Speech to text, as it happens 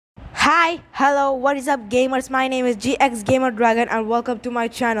Hi, hello, what is up gamers? My name is GX Gamer Dragon and welcome to my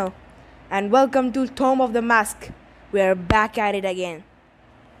channel. And welcome to Tomb of the Mask. We are back at it again.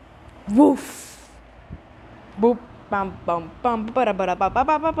 Woof. Boop bum bum bum ba ba ba ba ba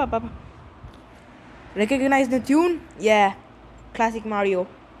ba ba ba. Recognize the tune? Yeah. Classic Mario.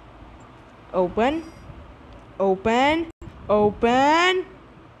 Open. Open. Open.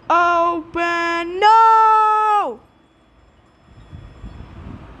 Open. No!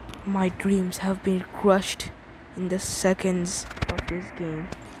 My dreams have been crushed in the seconds of this game.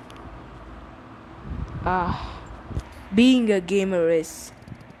 Being a gamer is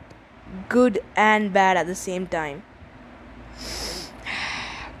good and bad at the same time.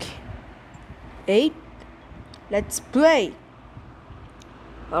 Okay. 8. Let's play.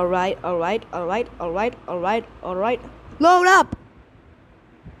 Alright. Load up!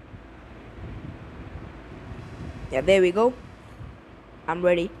 Yeah, there we go. I'm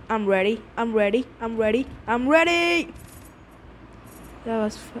ready. That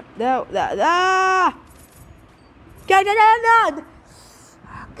was that. God.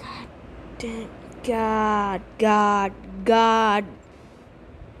 Oh, God damn. God.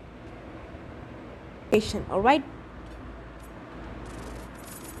 Patient, alright?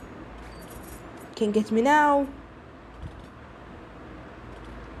 Can't get me now.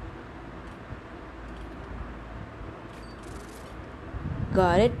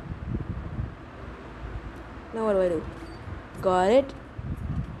 Got it. Now what do I do? Got it.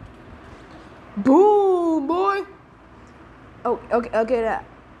 Boom, boy. Oh, okay.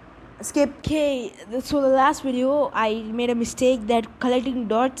 Skip. Okay, so the last video I made a mistake that collecting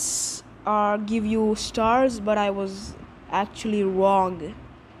dots give you stars, but I was actually wrong.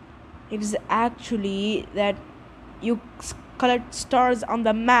 It is actually that you collect stars on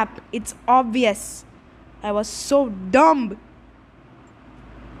the map. It's obvious. I was so dumb.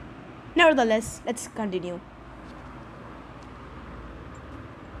 Nevertheless, let's continue.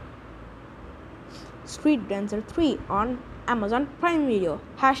 Street Dancer 3 on Amazon Prime Video.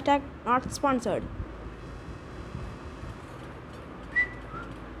 Hashtag not sponsored.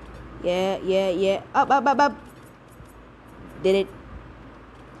 Yeah. Up. Did it.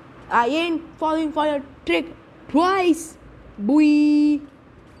 I ain't falling for your trick twice. Boy.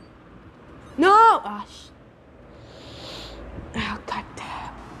 No. Oh, God damn.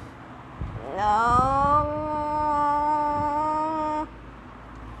 No.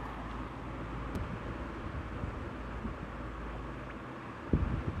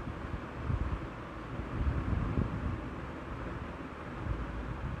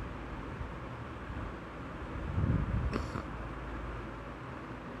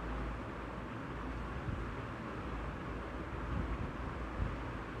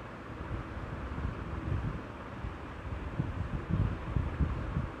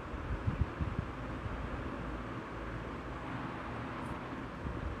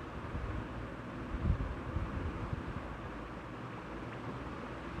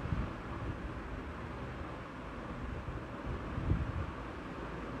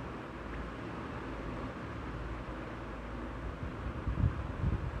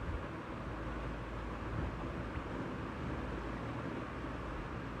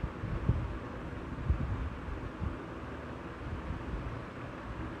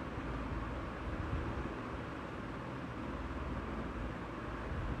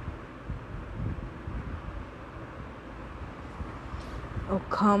 Oh,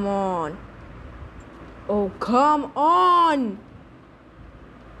 come on.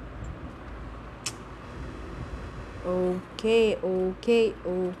 Okay. Oh,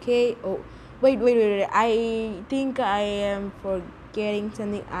 wait. I think I am forgetting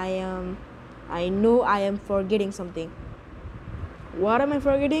something. I know I am forgetting something. What am I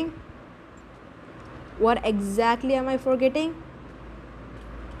forgetting? What exactly am I forgetting?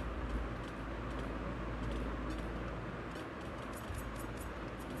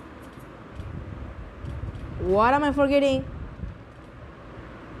 What am I forgetting?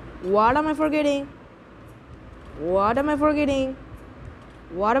 What am I forgetting? What am I forgetting?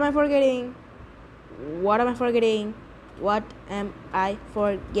 What am I forgetting? What am I forgetting? What am I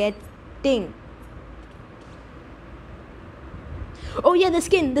forgetting? Oh yeah, the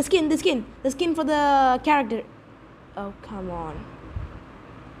skin for the character. Oh, come on.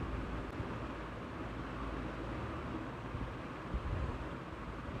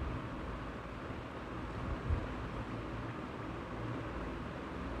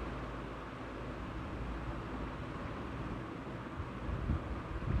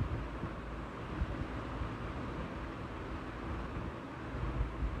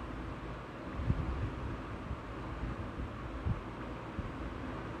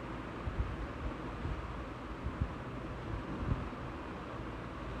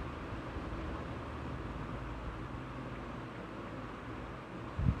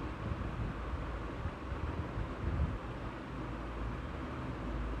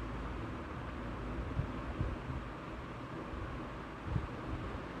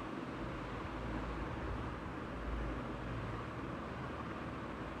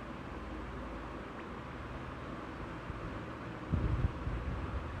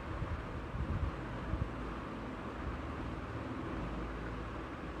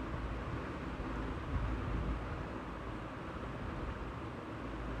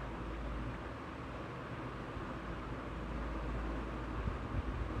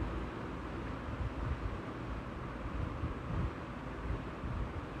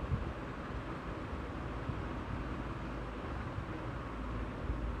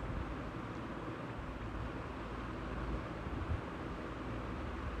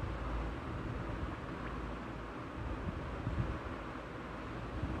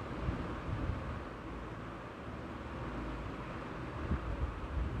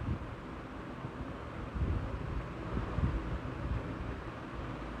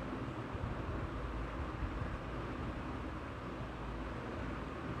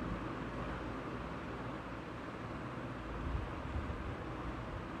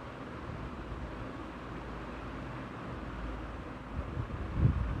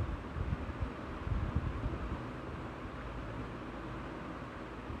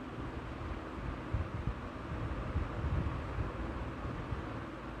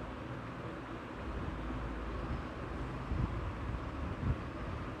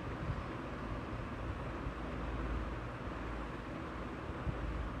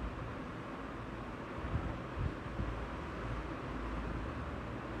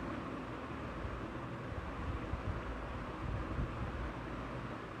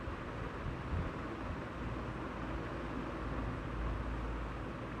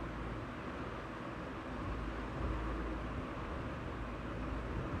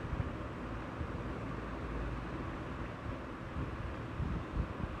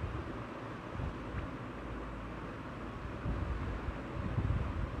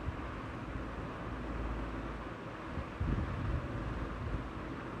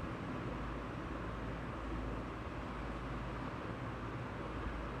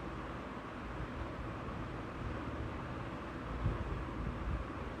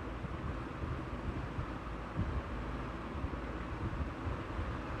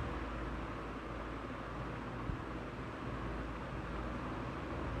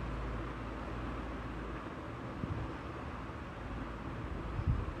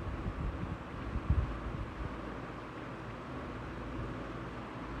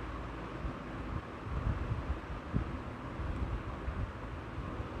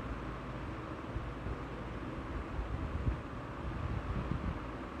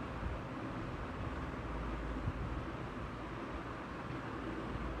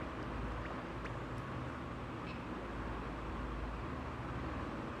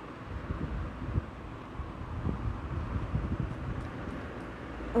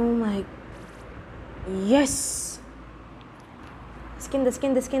 Oh my. Yes. Skin, the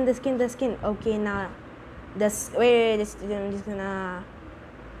skin, the skin, the skin, the skin. Okay, now. This. Wait, I'm just gonna.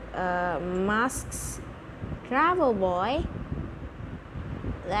 Masks. Travel boy.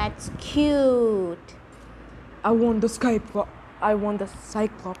 That's cute. I want the Skype. I want the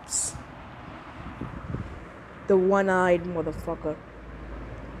Cyclops. The one-eyed motherfucker.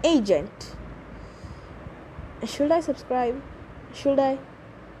 Agent. Should I subscribe? Should I?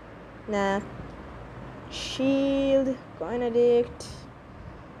 Nah. Shield. Coin addict.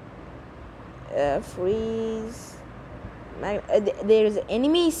 Freeze. There is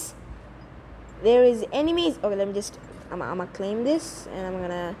enemies. There is enemies. Okay, let me just. I'm gonna claim this, and I'm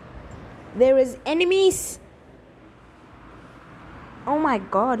gonna. There is enemies. Oh my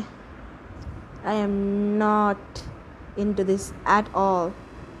god. I am not into this at all.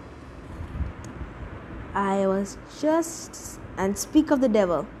 I was just. And speak of the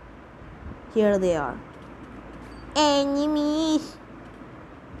devil. Here they are. Enemies.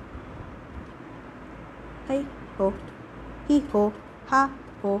 Hey ho. He ho. Ha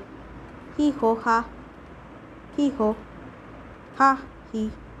ho. He ho ha. He ho. Ha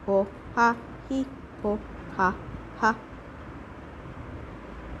he ho. Ha he ho. Ha ha.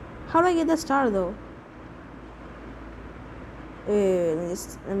 How do I get the star though?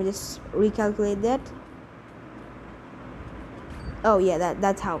 Let me just recalculate that. Oh yeah,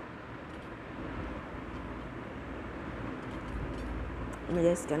 that's how. I'm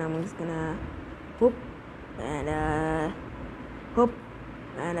just gonna hoop and hoop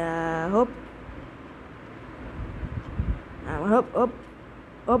and hoop. Hop, hop,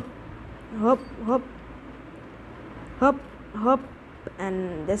 hop, hop, hop, hop, hop,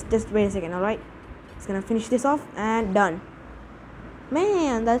 and just wait a second. All right, just gonna finish this off and done.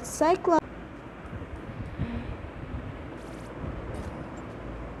 Man, that's Cyclops.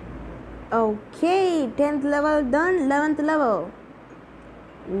 Okay, 10th level done. 11th level.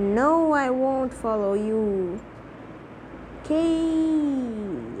 No, I won't follow you.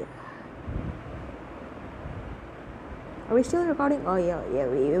 Okay. Are we still recording? Oh yeah,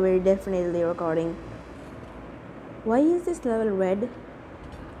 we're definitely recording. Why is this level red?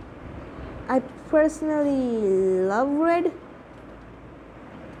 I personally love red,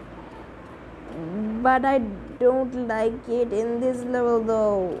 but I don't like it in this level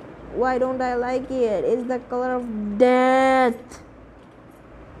though. Why don't I like it? It's the color of death.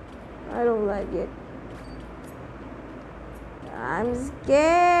 I don't like it. I'm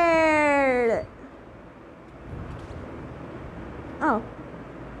scared. Oh,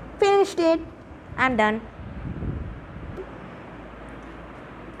 finished it. I'm done.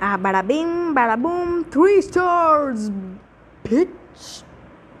 Bada bing, bada boom. 3 stars, bitch.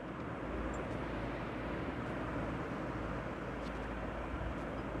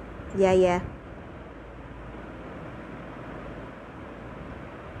 Yeah.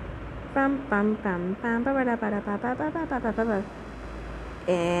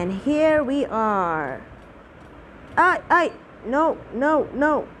 And here we are. No,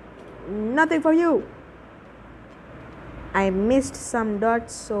 nothing for you. I missed some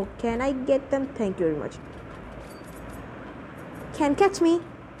dots, so can I get them? Thank you very much. Can catch me?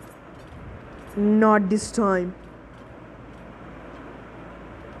 Not this time.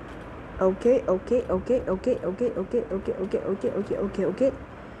 Okay.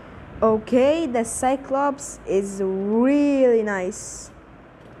 Okay, the Cyclops is really nice.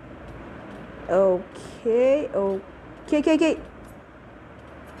 Okay.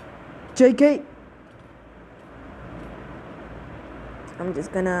 JK. I'm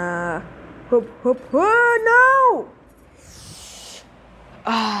just gonna hoop. Oh no!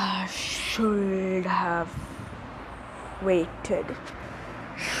 Should have waited.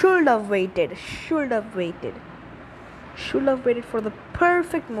 Should have waited for the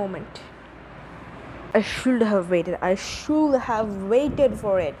perfect moment. I should have waited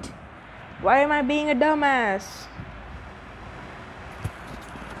for it. Why am I being a dumbass?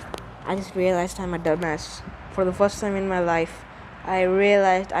 I just realized I'm a dumbass. For the first time in my life, I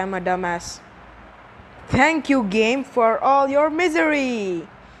realized I'm a dumbass. Thank you, game, for all your misery.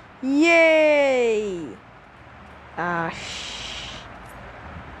 Yay!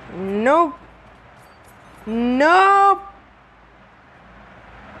 Nope. No.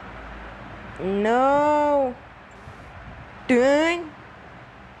 Dang.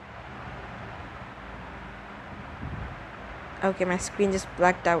 Okay, my screen just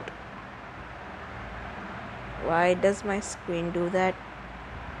blacked out. Why does my screen do that?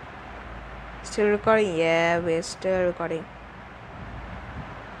 Still recording? Yeah, we're still recording.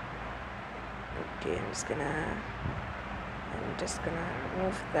 Okay, I'm I'm just gonna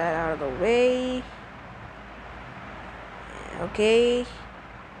move that out of the way. Okay.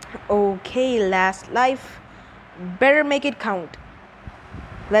 Okay, last life. Better make it count.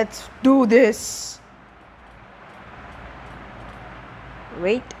 Let's do this.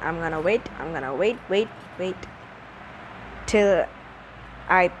 Wait, I'm gonna wait till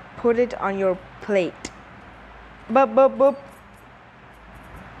I put it on your plate. Boop, boop, boop.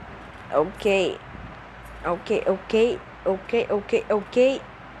 Okay. Okay. Okay. Okay. Okay. Okay.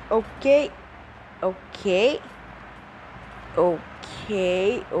 Okay. Okay. Okay.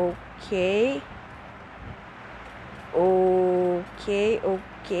 Okay. Okay.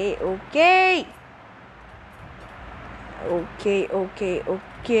 Okay. Okay. Okay, okay,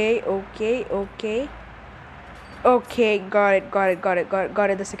 okay, okay, okay. Okay, got it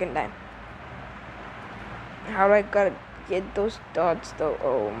the second time. How do I gotta get those dots though?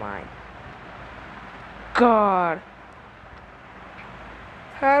 Oh my god.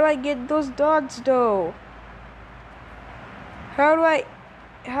 How do I get those dots though? How do I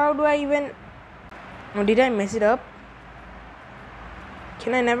even... Oh, did I mess it up?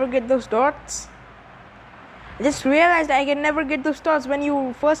 Can I never get those dots? I just realized I can never get those dots. When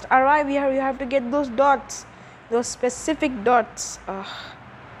you first arrive here, you have to get those dots. Those specific dots. Ugh.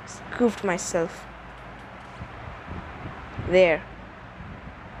 Scooped myself. There.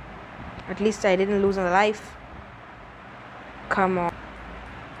 At least I didn't lose a life. Come on.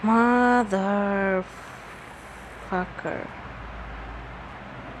 Motherfucker.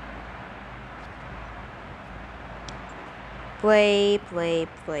 Play.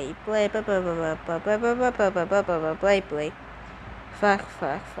 Fuck.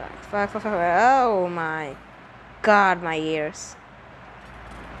 Oh my god, my ears.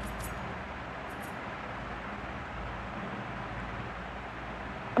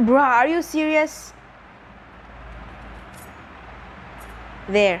 Bruh, are you serious?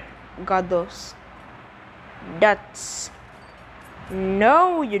 There, got those dots.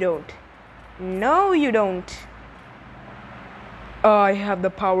 No, you don't. No, you don't. I have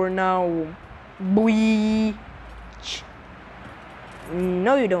the power now. Boy.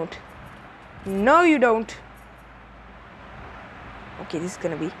 No, you don't. No, you don't. Okay, this is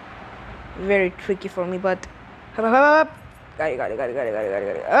gonna be very tricky for me, but got it. Got it. Got it.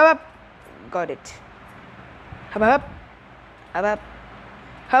 Got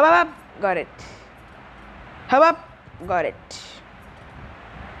it.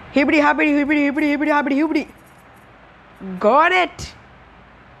 Hibbity. Got it.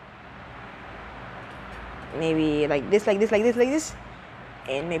 Maybe like this, and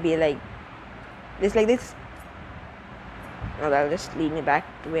maybe like this. No, that'll just lead me back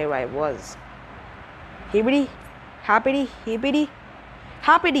to where I was. Hibbity.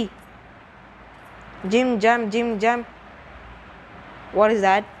 Jim jam. What is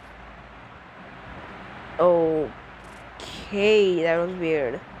that? Okay, that was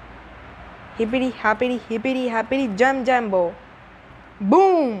weird. Hibbity, jambo.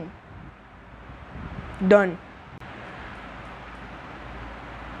 Boom. Done.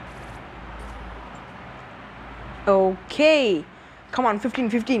 Okay, come on,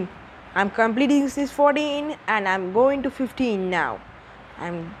 15. I'm completing this 14 and I'm going to 15 now.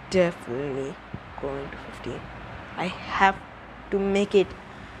 I'm definitely going to 15. I have to make it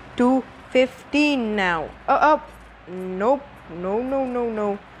to 15 now. Nope.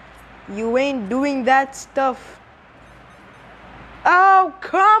 No. You ain't doing that stuff. Oh,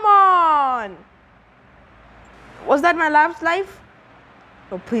 come on. Was that my last life?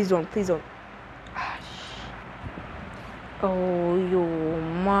 No, please don't. Oh, you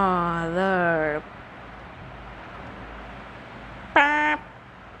mother.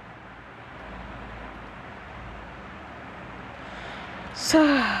 So,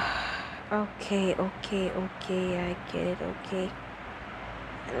 okay, I get it, okay.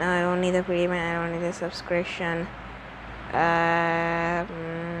 Now I don't need the premium, I don't need the subscription.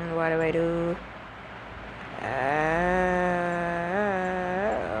 What do I do?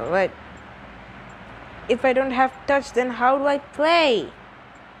 What? If I don't have touch, then how do I play?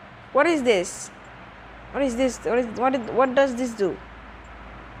 What is this? What does this do?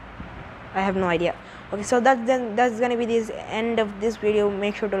 I have no idea. Okay, so that's gonna be the end of this video.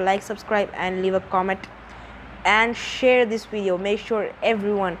 Make sure to like, subscribe, and leave a comment, and share this video. Make sure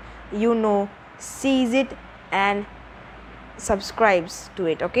everyone you know sees it and subscribes to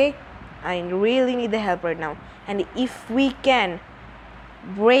it. Okay, I really need the help right now, and if we can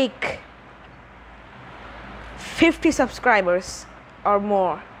break 50 subscribers or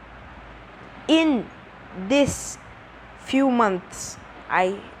more in this few months,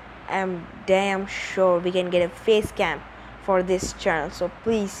 I am damn sure we can get a face cam for this channel. So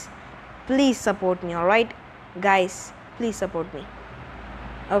please support me, alright guys, please support me.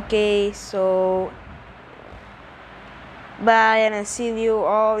 Okay, so bye, and I'll see you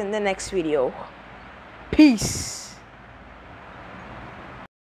all in the next video. Peace.